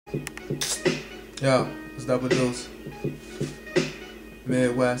Yo, it's Double Deuce.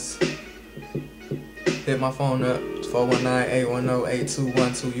 Midwest. Hit my phone up.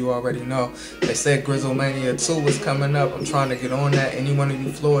 419-810-8212. You already know. They said Grizzlemania 2 is coming up. I'm trying to get on that. Any one of you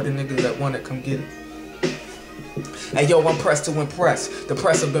Florida niggas that want it, come get it. Hey yo, I'm pressed to impress. The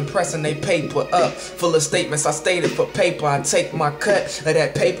press have been pressing they paper up. Full of statements I stated for paper. I take my cut of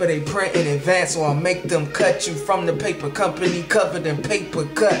that paper they print in advance, or I'll make them cut you from the paper company covered in paper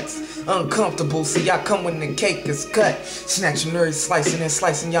cuts. Uncomfortable, see I come when the cake is cut. Snatching every slicing and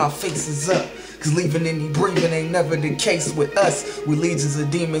slicing y'all faces up. Cause leaving any breathing ain't never the case with us. We legions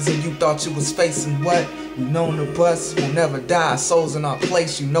of demons and you thought you was facing what? We known the bus will never die. Souls in our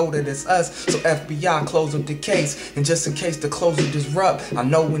place, you know that it's us. So FBI close up the case. And just in case the closer disrupt, I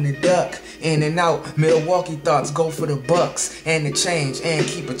know when to duck. In and out, Milwaukee thoughts go for the bucks. And the change, and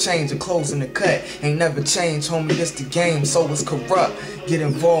keep a change of closing the cut. Ain't never changed, homie, this the game, so it's corrupt. Get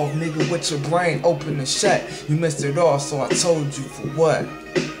involved, nigga, with your brain open and shut. You missed it all, so I told you for what?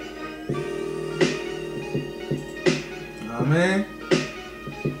 Man,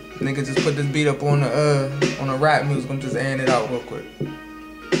 nigga just put this beat up on the rap music. I'm just airing it out real quick.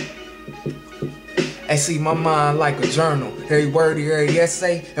 I see my mind like a journal. Every word, every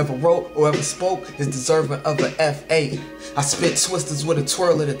essay ever wrote or ever spoke is deserving of an F8. I spit twisters with a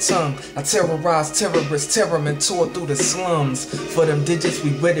twirl of the tongue. I terrorize terrorists, tear them and tore through the slums. For them digits,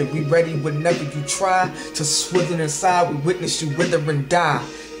 we with it, we ready whenever you try to swither inside. We witness you wither and die.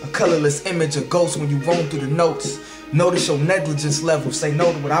 A colorless image of ghosts when you roam through the notes. Notice your negligence level. Say no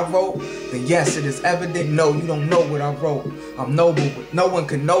to what I wrote, then yes, it is evident. No, you don't know what I wrote. I'm noble, but no one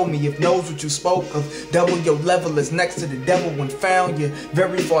can know me if knows what you spoke of. Double your level is next to the devil when found. You're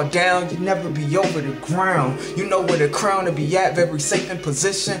very far down, you never be over the ground. You know where the crown to be at, very safe in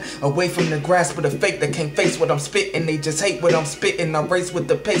position. Away from the grasp of the fake that can't face what I'm spitting. They just hate what I'm spitting. I race with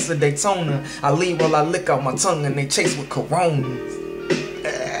the pace of Daytona. I leave while I lick out my tongue and they chase with Coronas.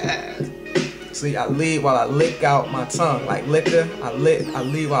 See, I leave while I lick out my tongue. Like liquor, I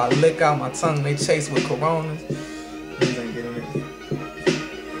leave while I lick out my tongue. They chase with Coronas. These ain't getting it.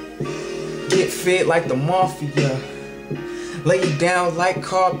 Get fit like the mafia. Lay you down like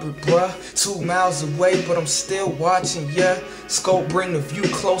carpet, bruh. 2 miles away, but I'm still watching ya. Scope bring the view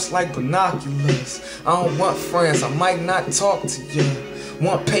close like binoculars. I don't want friends, I might not talk to ya.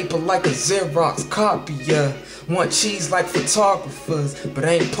 Want paper like a Xerox copy, yeah. Want cheese like photographers, but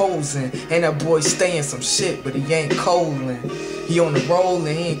ain't posing. And that boy staying some shit, but he ain't coaling. He on the roll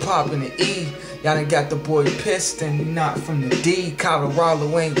and he ain't popping the E. Y'all done got the boy pissed and he not from the D.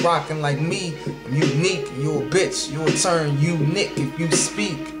 Colorado ain't rocking like me. I'm unique, you a bitch, you'll turn unique if you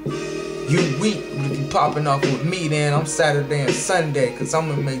speak. You weak, but if you popping off with me, then I'm Saturday and Sunday, cause I'm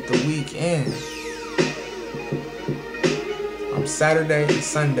gonna make the weekend. I'm Saturday and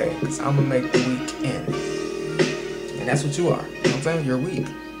Sunday, cause I'm gonna make the weekend. And that's what you are. You know what I'm saying? You're weak.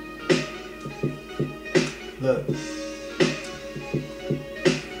 Look.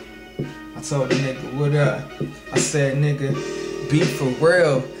 I told the nigga, what up? I said, nigga, beat for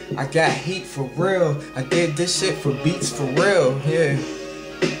real. I got heat for real. I did this shit for beats for real. Yeah.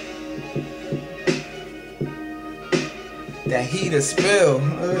 That heat is spill.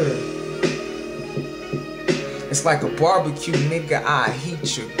 It's like a barbecue, nigga. I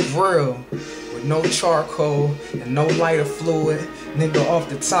heat your grill. No charcoal and no lighter fluid. Nigga off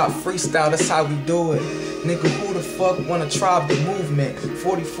the top freestyle, that's how we do it. Nigga, who the fuck wanna try the movement?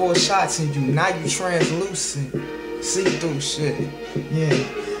 44 shots in you, now you translucent. See-through shit, yeah.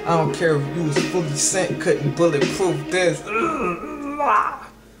 I don't care if you was fully sent, couldn't bulletproof this. I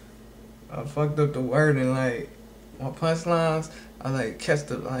fucked up the wording, like, my punchlines, I like catch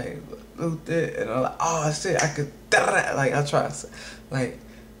the, like, looped it, and I'm like, oh shit, I could, like, I try to say, like,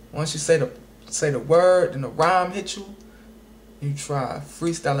 once you say the word and the rhyme hit you, you try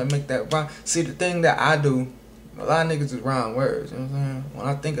freestyle and make that rhyme. See, the thing that I do, a lot of niggas just rhyme words, you know what I'm saying? When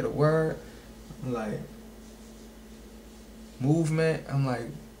I think of the word, I'm like, movement,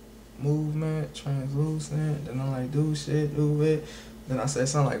 translucent, then I'm like, do shit, do it. Then I said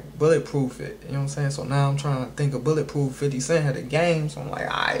something like bulletproof it, you know what I'm saying? So now I'm trying to think of bulletproof. 50 Cent had a game, so I'm like,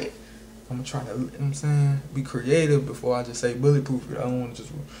 alright, I'm gonna try to, you know what I'm saying, be creative before I just say bulletproof it. I don't wanna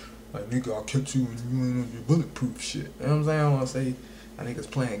just, like, nigga, I'll catch you when you ain't on your bulletproof shit. You know what I'm saying? I don't wanna say, I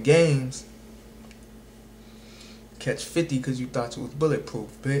niggas playing games. Catch 50 cause you thought you was bulletproof,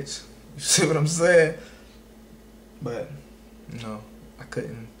 bitch. You see what I'm saying? But, you know, I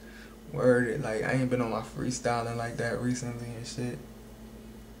couldn't word it. Like, I ain't been on my freestyling like that recently and shit.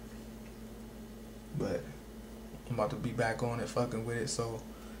 But I'm about to be back on it, fucking with it, so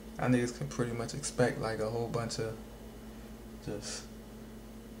y'all niggas can pretty much expect like a whole bunch of just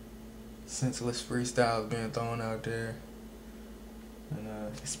senseless freestyles being thrown out there. And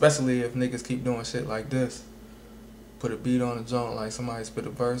especially if niggas keep doing shit like this. Put a beat on the joint, like somebody spit a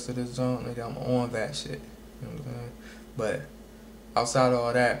verse to this joint, nigga, I'm on that shit. You know what I'm saying? But outside of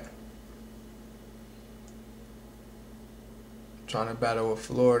all that, trying to battle a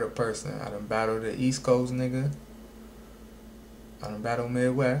Florida person. I done battled the East Coast nigga. I done battled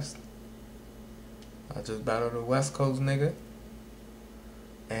Midwest. I just battled the West Coast nigga.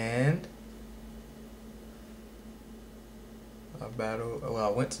 And I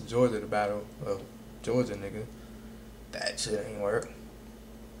went to Georgia to battle a Georgia nigga. That shit ain't work.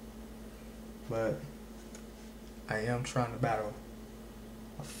 But I am trying to battle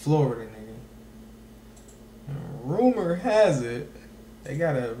a Florida nigga. And rumor has it they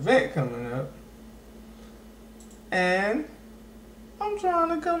got an event coming up. And I'm trying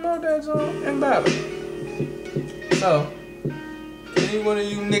to come out that joint and battle. So, any one of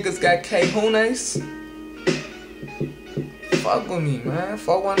you niggas got K-Hunes? Fuck with me, man.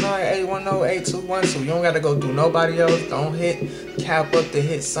 419-810-8212. You don't gotta go do nobody else. Don't hit Cap up to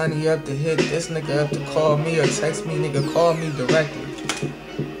hit Sonny up to hit this nigga up to call me or text me, nigga. Call me directly.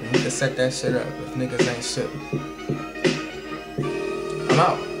 And we can set that shit up if niggas ain't shit. I'm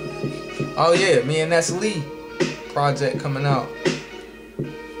out. Oh yeah, me and that's Lee project coming out.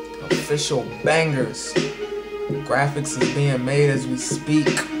 Official bangers. Graphics is being made as we speak.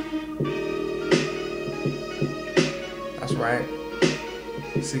 That's right.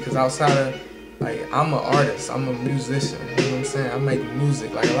 See, cause outside of, like, I'm an artist, I'm a musician, you know what I'm saying? I make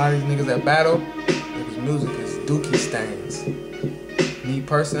music. Like a lot of these niggas that battle, niggas music is dookie stains. Me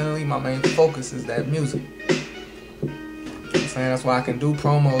personally, my main focus is that music. You know what I'm saying? That's why I can do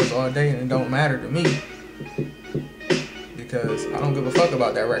promos all day and it don't matter to me. Because I don't give a fuck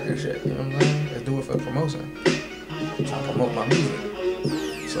about that record shit, you know what I'm saying? Let's do it for promotion. I'm trying to promote my music.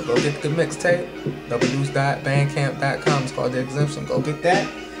 So go get the mixtape, Deuce.bandcamp.com. It's called The Exemption. Go get that.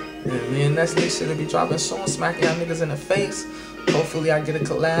 And me and Nestle should be dropping soon, smacking y'all niggas in the face. Hopefully I get a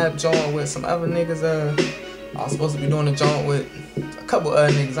collab joint with some other niggas. I was supposed to be doing a joint with a couple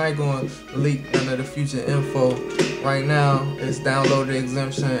other niggas. I ain't going to leak none of the future info. Right now, it's download The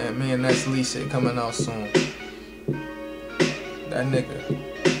Exemption and me and Nestle shit coming out soon. That nigga.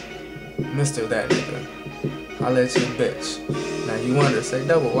 Mr. That nigga. Holla at your bitch. Now you wonder, say,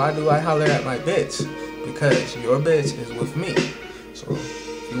 double, why do I holler at my bitch? Because your bitch is with me. So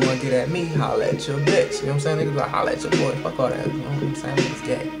if you want to get at me, holla at your bitch. You know what I'm saying? Niggas like, holla at your boy. Fuck all that. You know what I'm saying? Niggas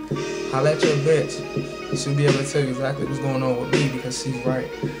gay. Holla at your bitch. She'll be able to tell you exactly what's going on with me because she's right.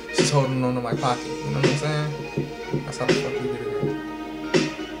 She's holding on to my pocket. You know what I'm saying? That's how the fuck we get it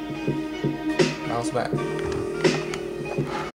in. Bounce back.